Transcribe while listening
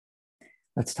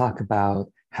Let's talk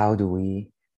about how do we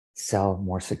sell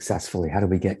more successfully? How do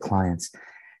we get clients?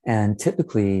 And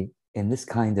typically, in this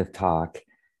kind of talk,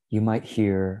 you might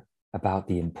hear about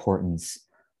the importance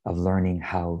of learning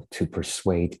how to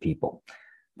persuade people,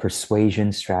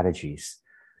 persuasion strategies,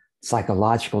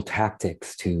 psychological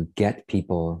tactics to get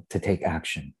people to take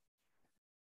action.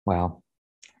 Well,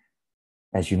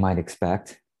 as you might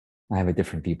expect, I have a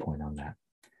different viewpoint on that.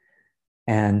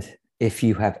 And if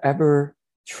you have ever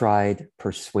tried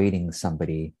persuading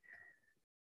somebody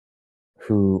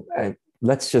who,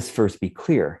 let's just first be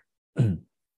clear,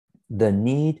 the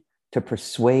need to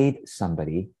persuade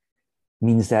somebody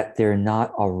means that they're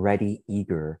not already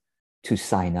eager to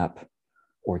sign up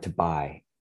or to buy.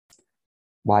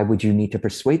 Why would you need to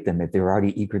persuade them if they're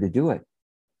already eager to do it?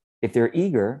 If they're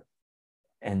eager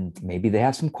and maybe they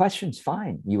have some questions,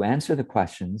 fine, you answer the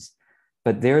questions,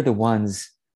 but they're the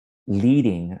ones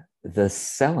leading the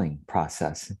selling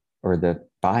process or the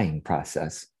buying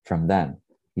process from them,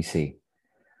 you see.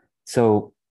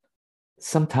 So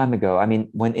some time ago, I mean,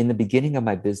 when in the beginning of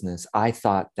my business, I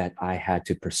thought that I had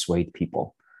to persuade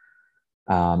people.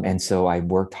 And so I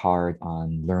worked hard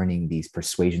on learning these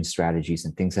persuasion strategies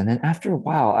and things. And then after a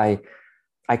while,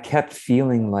 I kept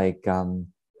feeling like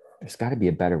there's got to be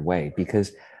a better way,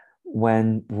 because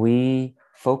when we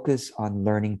focus on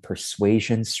learning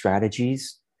persuasion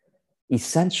strategies,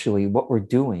 essentially what we're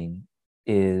doing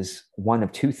is one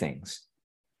of two things.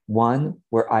 One,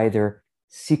 we're either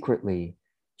secretly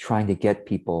trying to get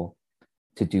people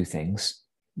to do things,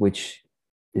 which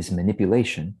is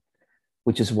manipulation,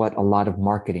 which is what a lot of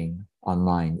marketing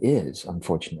online is,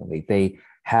 unfortunately. They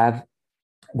have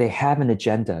an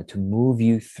agenda to move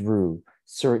you through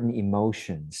certain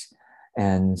emotions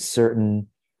and certain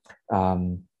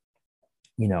um,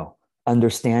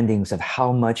 understandings of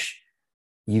how much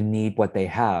you need what they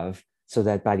have, so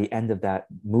that by the end of that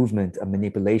movement of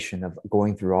manipulation of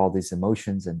going through all these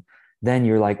emotions, and then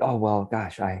you're like, oh well,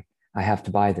 gosh, I have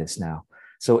to buy this now.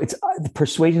 So it's the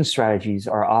persuasion strategies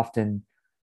are often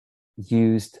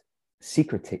used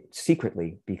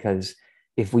secretly, because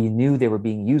if we knew they were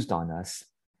being used on us,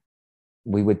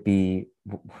 we would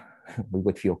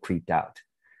feel creeped out.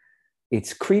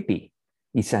 It's creepy,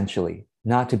 essentially,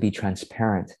 not to be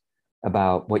transparent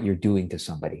about what you're doing to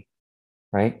somebody,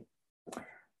 right?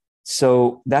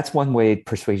 So that's one way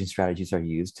persuasion strategies are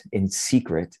used, in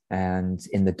secret and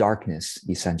in the darkness,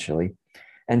 essentially.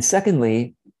 And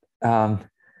secondly, I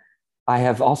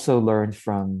have also learned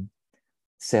from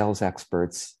sales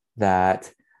experts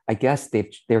that I guess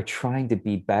they're trying to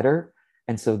be better.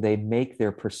 And so they make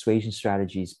their persuasion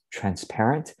strategies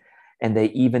transparent. And they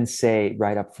even say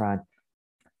right up front,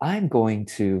 I'm going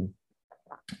to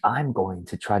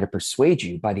try to persuade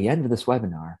you by the end of this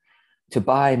webinar to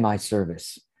buy my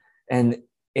service. And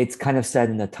it's kind of said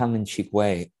in a tongue-in-cheek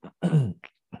way,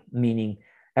 meaning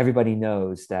everybody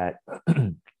knows that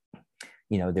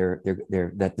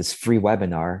that this free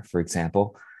webinar, for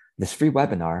example, this free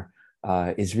webinar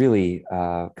is really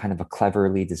kind of a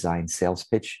cleverly designed sales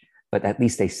pitch, but at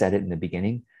least they said it in the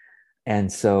beginning.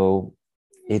 And so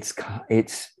it's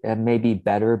maybe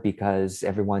better because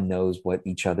everyone knows what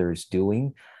each other is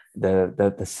doing.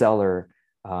 The seller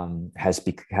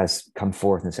has come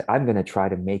forth and said, I'm going to try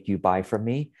to make you buy from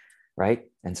me, right?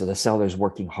 And so the seller is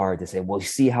working hard to say, well, you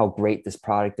see how great this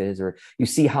product is, or you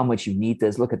see how much you need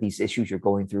this, look at these issues you're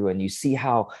going through, and you see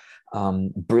how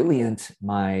brilliant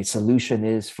my solution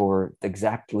is for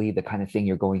exactly the kind of thing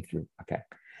you're going through. Okay.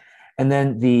 And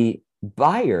then the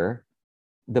buyer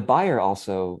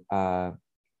also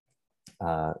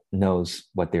knows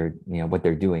what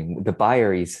they're doing. The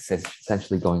buyer is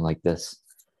essentially going like this,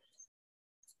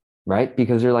 right?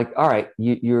 Because they're like, all right,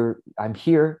 I'm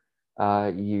here.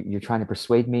 You're trying to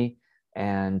persuade me,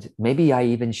 and maybe I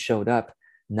even showed up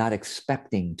not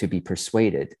expecting to be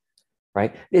persuaded,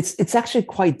 right? It's actually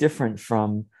quite different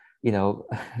from,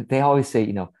 they always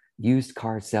say, used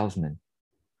car salesman,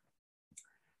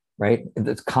 right?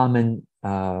 It's common,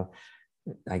 I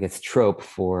guess, trope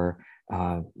for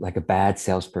like a bad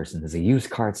salesperson is a used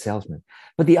car salesman.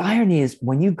 But the irony is,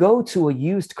 when you go to a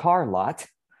used car lot,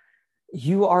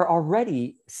 you are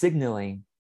already signaling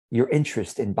your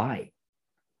interest in buying.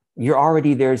 You're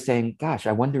already there saying, gosh,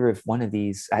 I wonder if one of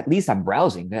these, at least I'm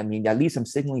browsing. I mean, at least I'm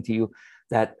signaling to you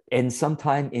that in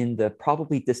sometime in the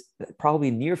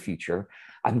probably near future,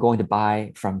 I'm going to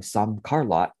buy from some car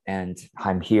lot, and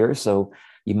I'm here. So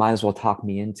you might as well talk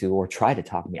me into, or try to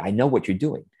talk me. I know what you're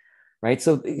doing, right?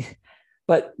 So,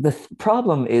 but the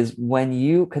problem is, when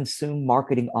you consume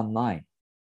marketing online,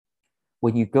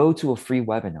 when you go to a free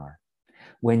webinar,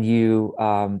 when you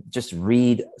just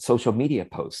read social media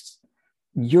posts,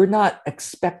 you're not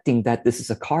expecting that this is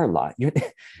a car lot.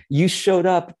 You showed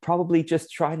up probably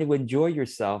just trying to enjoy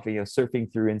yourself,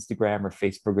 surfing through Instagram or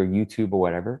Facebook or YouTube or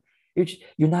whatever.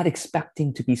 You're not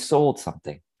expecting to be sold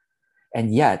something.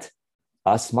 And yet,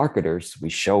 us marketers, we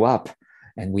show up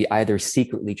and we either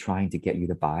secretly trying to get you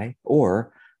to buy,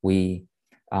 or we,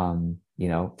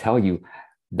 tell you,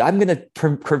 I'm going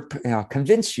to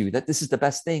convince you that this is the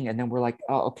best thing. And then we're like,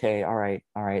 oh, okay, all right.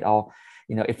 I'll,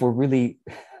 if we're really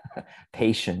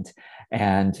patient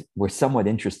and we're somewhat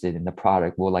interested in the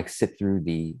product, we'll like sit through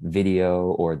the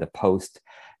video or the post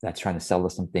that's trying to sell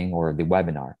us something, or the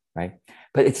webinar, right?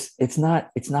 But it's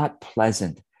not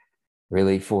pleasant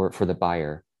really for the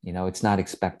buyer. It's not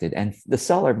expected, and the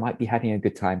seller might be having a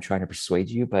good time trying to persuade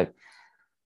you, but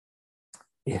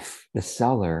if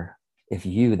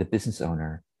you, the business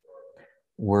owner,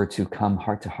 were to come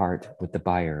heart to heart with the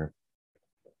buyer,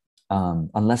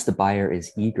 unless the buyer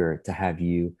is eager to have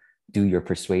you do your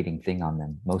persuading thing on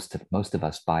them, most of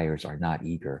us buyers are not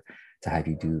eager to have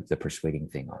you do the persuading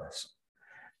thing on us.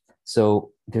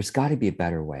 So there's got to be a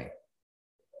better way.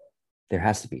 There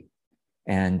has to be.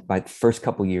 And by the first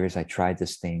couple of years, I tried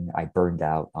this thing. I burned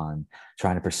out on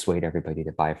trying to persuade everybody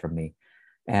to buy from me.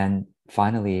 And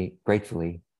finally,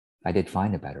 gratefully, I did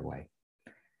find a better way.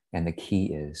 And the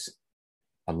key is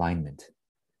alignment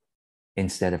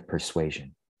instead of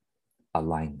persuasion.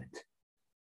 Alignment.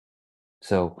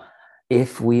 So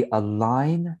if we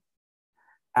align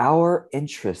our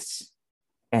interests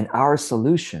and our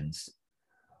solutions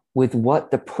with what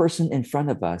the person in front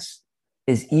of us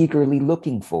is eagerly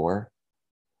looking for,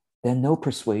 then no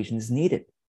persuasion is needed.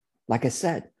 Like I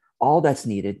said, all that's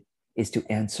needed is to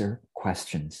answer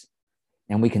questions.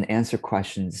 And we can answer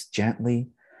questions gently,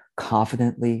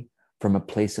 confidently, from a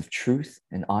place of truth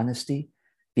and honesty,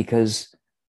 because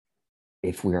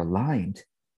if we're aligned,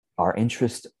 our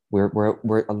interest,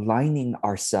 we're aligning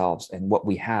ourselves and what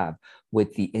we have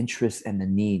with the interests and the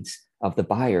needs of the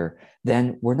buyer,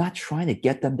 then we're not trying to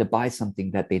get them to buy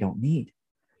something that they don't need.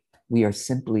 We are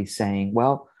simply saying,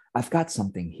 well, I've got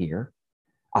something here.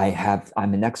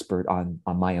 I'm an expert on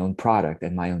my own product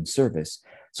and my own service.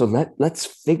 So let's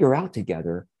figure out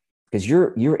together, because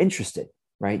you're interested,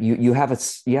 right? You have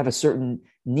a certain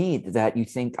need that you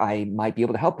think I might be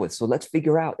able to help with. So let's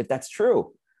figure out if that's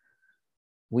true.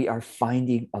 We are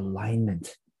finding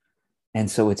alignment.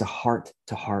 And so it's a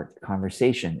heart-to-heart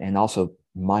conversation, and also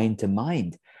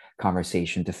mind-to-mind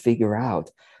conversation to figure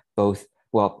out both,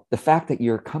 well, the fact that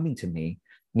you're coming to me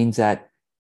means that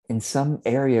in some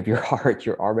area of your heart,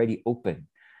 you're already open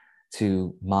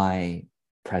to my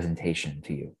presentation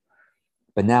to you.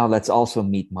 But now let's also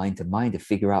meet mind to mind to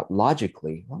figure out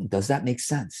logically, well, does that make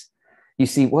sense? You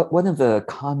see, one of the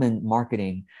common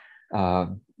marketing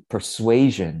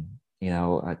persuasion,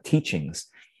 teachings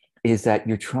is that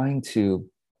you're trying to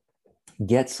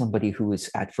get somebody who is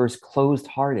at first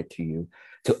closed-hearted to you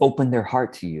to open their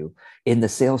heart to you in the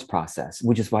sales process,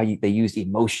 which is why they use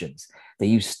emotions. They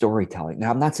use storytelling.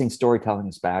 Now, I'm not saying storytelling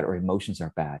is bad or emotions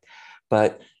are bad,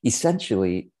 but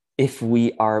essentially, if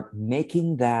we are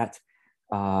making that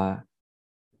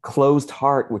closed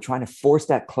heart, we're trying to force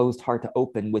that closed heart to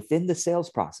open within the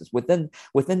sales process, within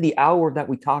the hour that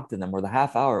we talk to them, or the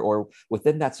half hour, or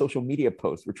within that social media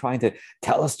post. We're trying to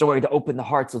tell a story to open the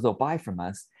heart so they'll buy from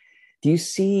us. Do you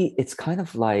see? It's kind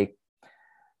of like,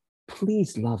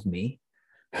 please love me.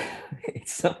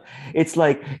 It's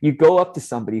like you go up to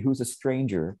somebody who's a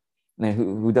stranger and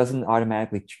who doesn't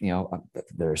automatically,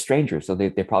 they're a stranger, so they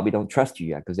probably don't trust you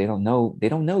yet because they don't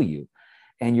know you,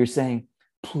 and you're saying,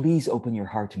 please open your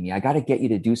heart to me. I got to get you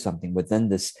to do something within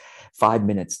this 5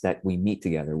 minutes that we meet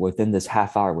together, within this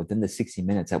half hour, within the 60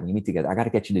 minutes that we meet together. I got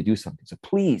to get you to do something. So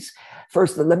please,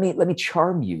 first, let me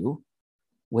charm you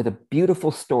with a beautiful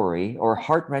story or a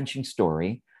heart-wrenching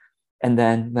story. And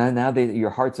then now your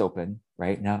heart's open,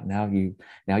 right? Now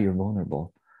you're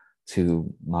vulnerable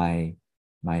to my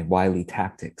wily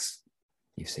tactics,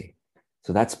 you see.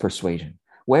 So that's persuasion.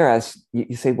 Whereas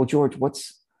you say, well, George,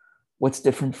 what's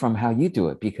different from how you do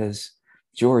it? Because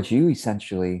George, you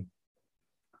essentially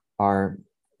are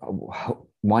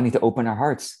wanting to open our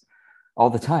hearts all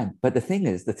the time. But the thing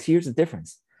is, here's the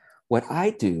difference. What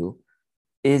I do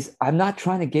is I'm not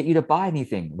trying to get you to buy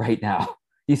anything right now.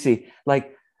 You see,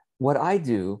 like what I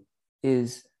do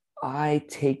is I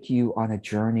take you on a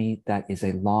journey that is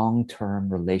a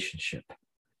long-term relationship.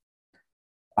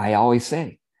 I always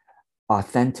say,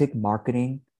 authentic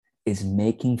marketing is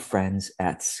making friends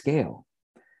at scale,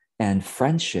 and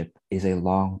friendship is a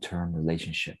long-term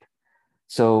relationship.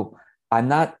 So I'm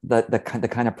not the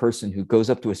kind of person who goes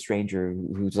up to a stranger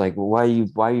who's like, well, why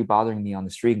are you bothering me on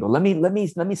the street? And go, let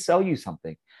me sell you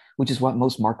something. which is what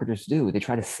most marketers do. They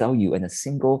try to sell you in a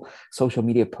single social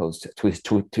media post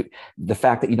to the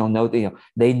fact that you don't know,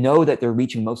 they know that they're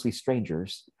reaching mostly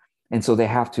strangers. And so they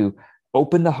have to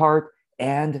open the heart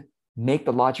and make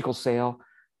the logical sale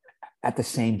at the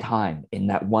same time in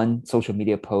that one social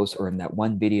media post or in that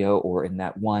one video or in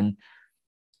that one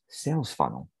sales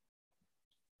funnel.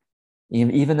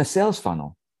 Even the sales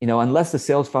funnel, unless the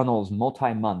sales funnel is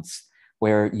multi-months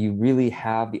where you really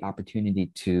have the opportunity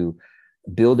to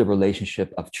build a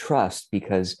relationship of trust,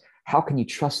 because how can you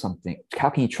trust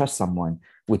someone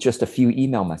with just a few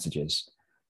email messages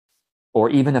or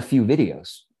even a few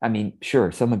videos? I mean,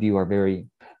 sure, some of you are very,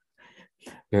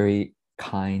 very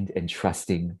kind and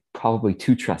trusting, probably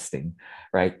too trusting,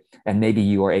 right? And maybe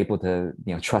you are able to,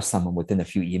 trust someone within a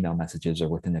few email messages or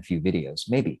within a few videos.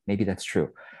 Maybe that's true.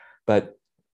 But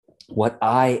what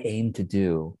I aim to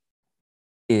do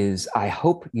is I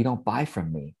hope you don't buy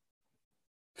from me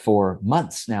for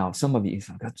months. Now, some of you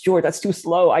say, George, that's too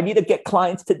slow. I need to get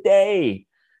clients today.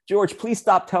 George, please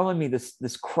stop telling me this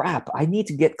crap. I need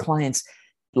to get clients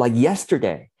like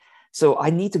yesterday. So I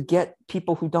need to get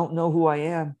people who don't know who I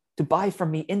am to buy from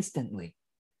me instantly.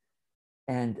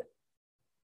 And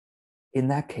in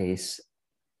that case,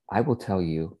 I will tell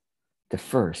you to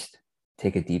first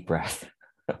take a deep breath.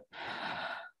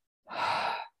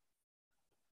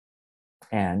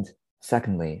 And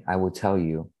secondly, I will tell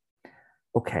you,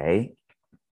 okay,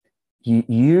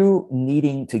 you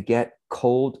needing to get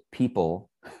cold people,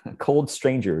 cold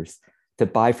strangers to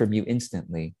buy from you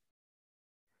instantly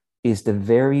is the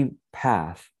very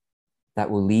path that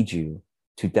will lead you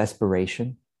to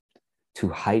desperation, to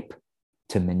hype,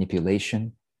 to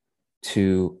manipulation,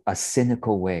 to a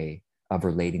cynical way of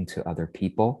relating to other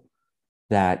people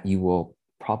that you will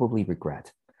probably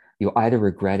regret. You'll either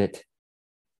regret it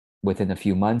within a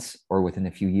few months or within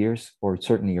a few years, or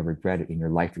certainly you'll regret it in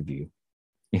your life review,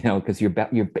 because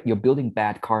you're building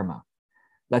bad karma.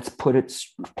 Let's put it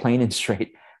plain and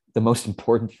straight. The most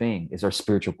important thing is our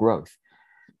spiritual growth,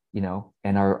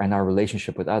 and our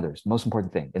relationship with others. Most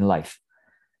important thing in life.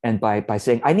 And by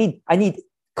saying, I need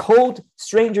cold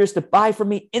strangers to buy from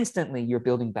me instantly, you're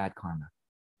building bad karma.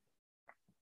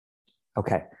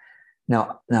 Okay.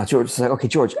 Now George is like, okay,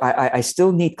 George, I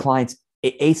still need clients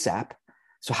ASAP.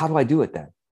 So how do I do it then?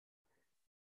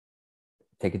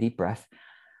 Take a deep breath.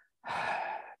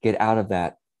 Get out of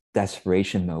that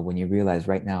desperation mode when you realize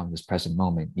right now in this present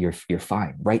moment, you're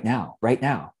fine. Right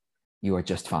now, you are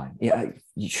just fine. Yeah,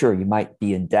 sure, you might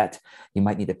be in debt. You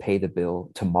might need to pay the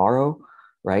bill tomorrow,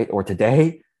 right? Or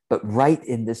today, but right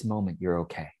in this moment, you're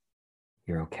okay.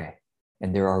 You're okay.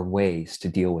 And there are ways to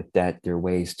deal with debt. There are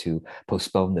ways to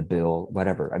postpone the bill,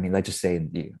 whatever. I mean, let's just say,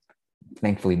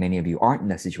 thankfully, many of you aren't in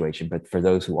that situation, but for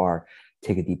those who are,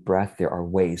 take a deep breath. There are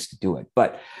ways to do it.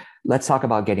 But let's talk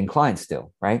about getting clients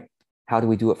still, right? How do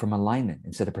we do it from alignment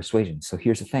instead of persuasion? So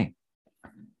here's the thing.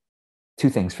 Two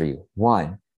things for you.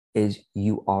 One is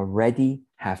you already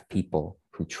have people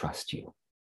who trust you.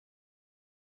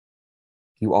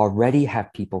 You already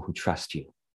have people who trust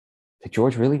you. So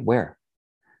George, really? Where?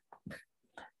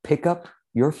 Pick up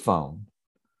your phone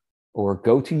or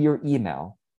go to your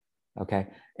email, okay?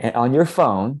 And on your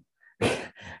phone,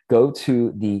 go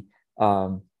to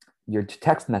your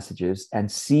text messages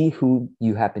and see who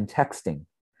you have been texting.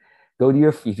 Go to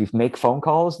if you make phone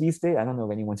calls these days, I don't know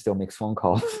if anyone still makes phone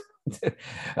calls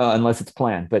unless it's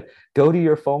planned, but go to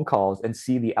your phone calls and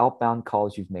see the outbound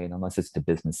calls you've made, unless it's to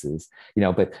businesses,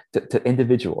 but to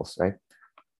individuals, right?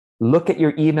 Look at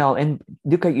your email and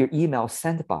look at your email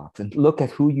send box and look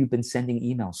at who you've been sending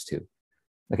emails to.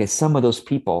 Okay, some of those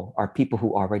people are people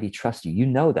who already trust you. You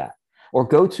know that. Or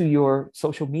go to your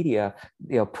social media,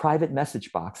 private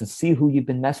message box and see who you've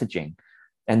been messaging.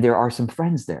 And there are some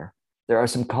friends there. There are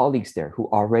some colleagues there who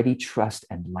already trust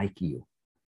and like you.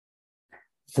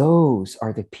 Those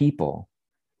are the people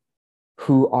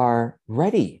who are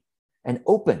ready and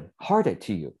open-hearted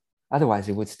to you. Otherwise,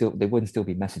 they wouldn't still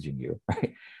be messaging you,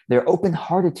 right? They're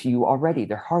open-hearted to you already.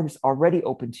 Their heart is already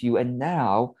open to you. And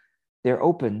now they're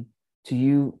open to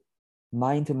you,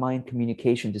 mind-to-mind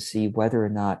communication, to see whether or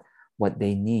not what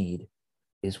they need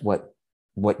is what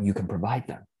you can provide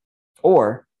them.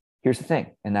 Or here's the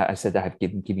thing, and I said that I've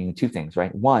given you two things,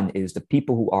 right? One is the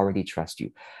people who already trust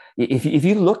you. If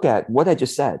you look at what I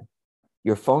just said,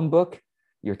 your phone book,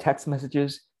 your text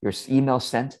messages, your email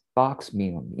sent box,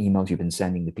 meaning emails you've been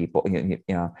sending to people,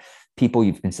 people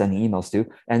you've been sending emails to,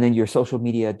 and then your social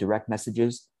media direct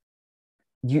messages,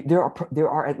 there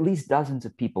are at least dozens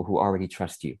of people who already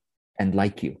trust you and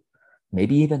like you,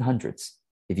 maybe even hundreds,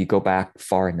 if you go back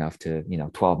far enough to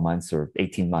 12 months or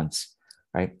 18 months,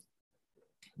 right?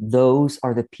 Those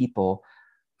are the people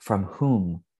from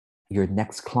whom your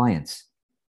next clients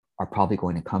are probably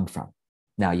going to come from.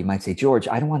 Now, you might say, George,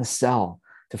 I don't want to sell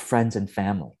to friends and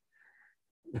family.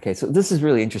 Okay, so this is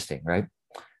really interesting, right?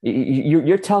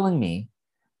 You're telling me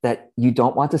that you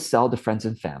don't want to sell to friends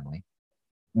and family.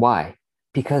 Why?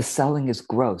 Because selling is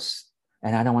gross,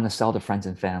 and I don't want to sell to friends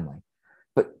and family.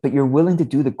 But you're willing to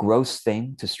do the gross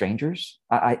thing to strangers?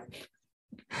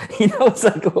 It's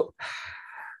like,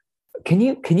 can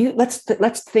you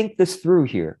let's think this through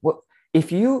here. Well,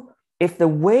 if the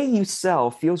way you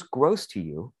sell feels gross to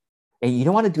you, and you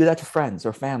don't want to do that to friends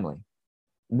or family,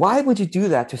 why would you do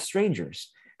that to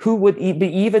strangers who would be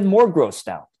even more grossed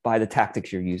out by the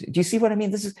tactics you're using? Do you see what I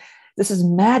mean? This is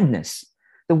madness.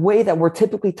 The way that we're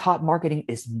typically taught marketing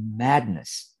is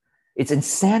madness. It's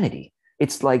insanity.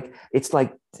 It's like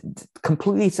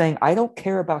completely saying, I don't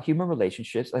care about human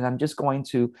relationships, and I'm just going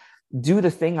to do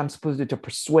the thing I'm supposed to do to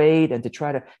persuade and to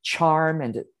try to charm.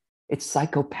 And it's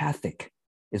psychopathic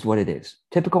is what it is.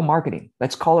 Typical marketing,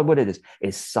 let's call it what it is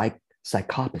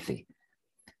psychopathy.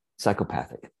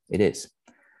 Psychopathic, it is.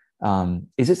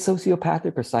 Is it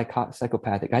sociopathic or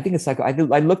psychopathic? I think it's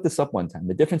I looked this up one time.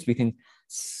 The difference between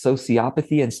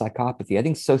sociopathy and psychopathy. I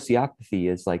think sociopathy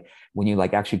is like when you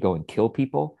like actually go and kill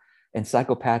people, and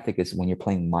psychopathic is when you're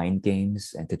playing mind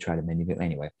games and to try to manipulate.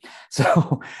 Anyway,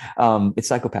 so it's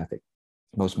psychopathic,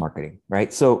 most marketing,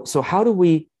 right? So how do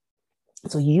we?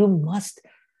 So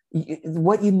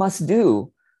what you must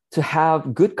do to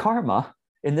have good karma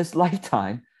in this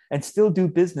lifetime and still do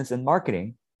business and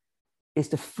marketing is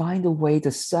to find a way to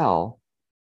sell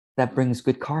that brings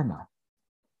good karma.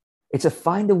 It's to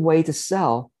find a way to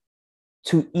sell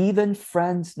to even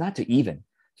friends, not to even,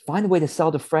 find a way to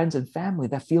sell to friends and family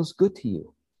that feels good to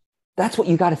you. That's what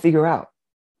you got to figure out.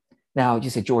 Now, you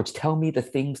say, George, tell me the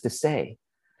things to say.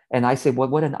 And I say, well,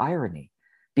 what an irony.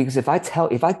 Because if I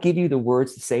give you the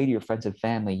words to say to your friends and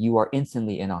family, you are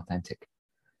instantly inauthentic.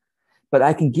 But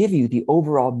I can give you the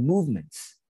overall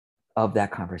movements of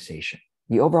that conversation.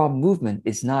 The overall movement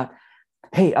is not,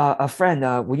 hey, a friend,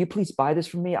 will you please buy this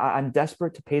from me? I'm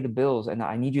desperate to pay the bills and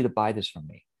I need you to buy this from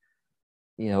me.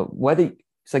 Whether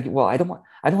it's like, well, I don't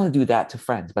want to do that to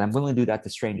friends, but I'm willing to do that to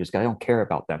strangers because I don't care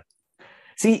about them.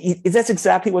 See, that's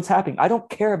exactly what's happening. I don't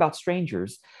care about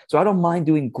strangers, so I don't mind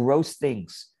doing gross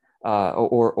things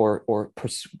or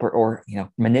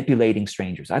manipulating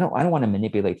strangers. I don't want to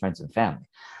manipulate friends and family,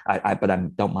 but I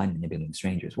don't mind manipulating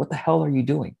strangers. What the hell are you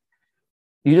doing?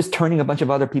 You're just turning a bunch of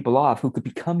other people off who could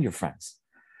become your friends,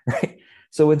 right?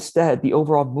 So instead, the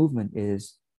overall movement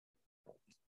is,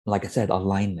 like I said,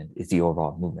 alignment is the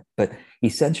overall movement. But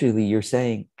essentially, you're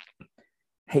saying,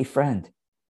 hey, friend,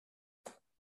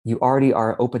 you already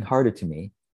are open-hearted to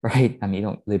me, right? I mean, you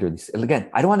don't literally,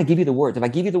 again, I don't want to give you the words. If I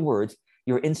give you the words,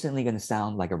 you're instantly going to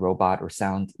sound like a robot or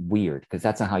sound weird because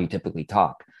that's not how you typically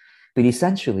talk. But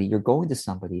essentially, you're going to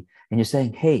somebody and you're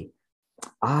saying, hey,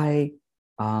 I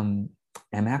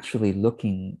am actually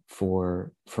looking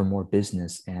for more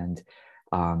business and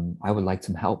I would like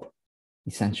some help,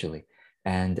 essentially.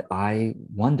 And I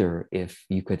wonder if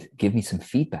you could give me some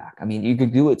feedback. I mean, you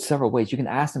could do it several ways. You can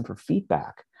ask them for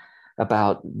feedback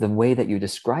about the way that you're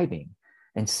describing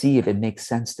and see if it makes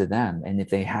sense to them. And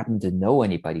if they happen to know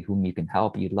anybody whom you can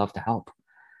help, you'd love to help.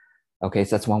 Okay,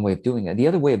 so that's one way of doing it. The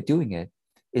other way of doing it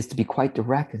is to be quite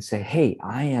direct and say, hey,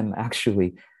 I am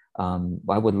actually,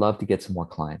 I would love to get some more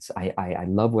clients. I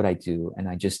love what I do. And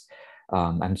I'm just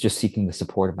seeking the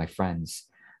support of my friends.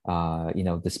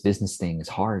 This business thing is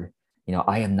hard.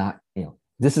 I am not,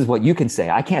 this is what you can say.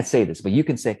 I can't say this, but you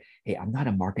can say, hey, I'm not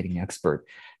a marketing expert.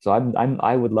 So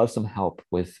I would love some help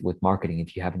with marketing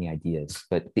if you have any ideas.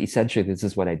 But essentially, this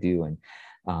is what I do. And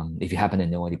if you happen to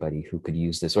know anybody who could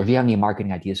use this, or if you have any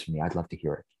marketing ideas for me, I'd love to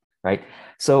hear it. Right.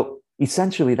 So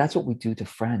essentially, that's what we do to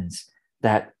friends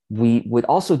that we would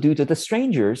also do to the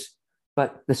strangers.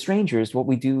 But the strangers, what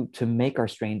we do to make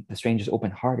the strangers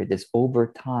open-hearted is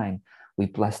over time, we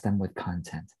bless them with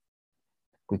content.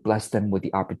 We bless them with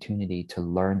the opportunity to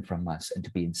learn from us and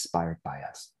to be inspired by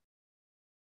us.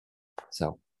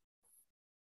 So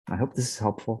I hope this is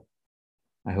helpful.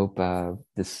 I hope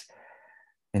this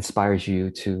inspires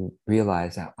you to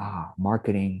realize that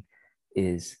marketing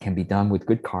can be done with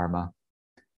good karma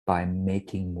by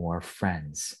making more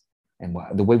friends. And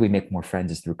the way we make more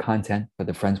friends is through content, but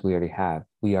the friends we already have,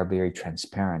 we are very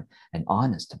transparent and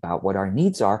honest about what our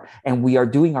needs are, and we are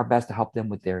doing our best to help them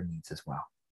with their needs as well.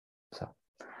 So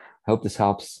I hope this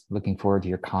helps. Looking forward to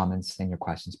your comments and your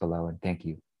questions below. And thank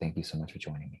you. Thank you so much for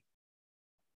joining me.